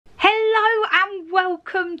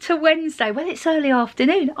welcome to Wednesday. Well, it's early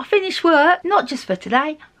afternoon. I finished work, not just for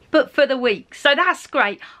today, but for the week. So that's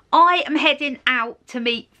great. I am heading out to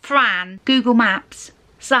meet Fran. Google Maps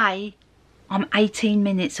say I'm 18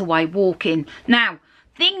 minutes away walking. Now,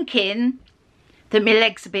 thinking that my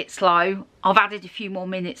leg's a bit slow, I've added a few more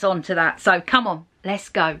minutes onto that. So come on, let's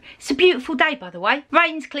go. It's a beautiful day, by the way.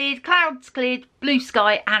 Rain's cleared, clouds cleared, blue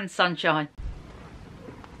sky and sunshine.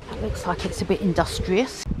 That looks like it's a bit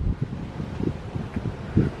industrious.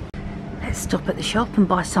 Let's stop at the shop and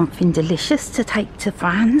buy something delicious to take to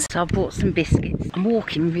Fran's. So I bought some biscuits. I'm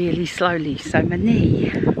walking really slowly, so my knee,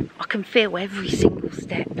 I can feel every single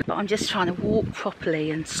step, but I'm just trying to walk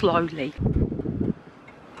properly and slowly.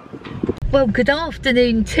 Well, good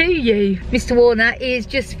afternoon to you. Mr. Warner is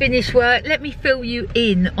just finished work. Let me fill you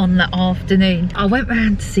in on the afternoon. I went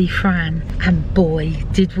round to see Fran and boy,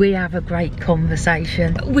 did we have a great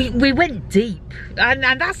conversation. We went deep and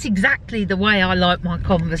that's exactly the way I like my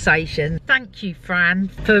conversation. Thank you, Fran,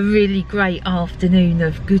 for a really great afternoon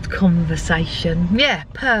of good conversation. Yeah,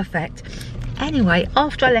 perfect. Anyway,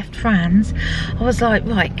 after I left Fran's, I was like,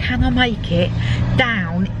 right, can I make it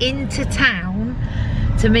down into town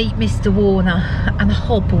to meet Mr. Warner? And I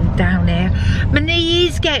hobbled down here. My knee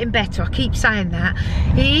is getting better, I keep saying that.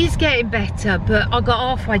 It is getting better, but I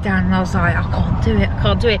got halfway down and I was like, I can't do it, I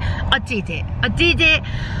can't do it. I did it.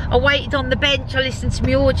 I waited on the bench, I listened to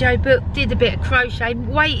my audio book, did a bit of crochet,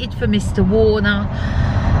 waited for Mr. Warner,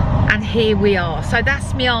 and here we are. So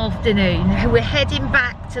that's my afternoon. We're heading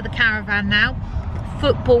back to the caravan now.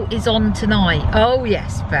 Football is on tonight. Oh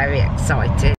yes, very excited.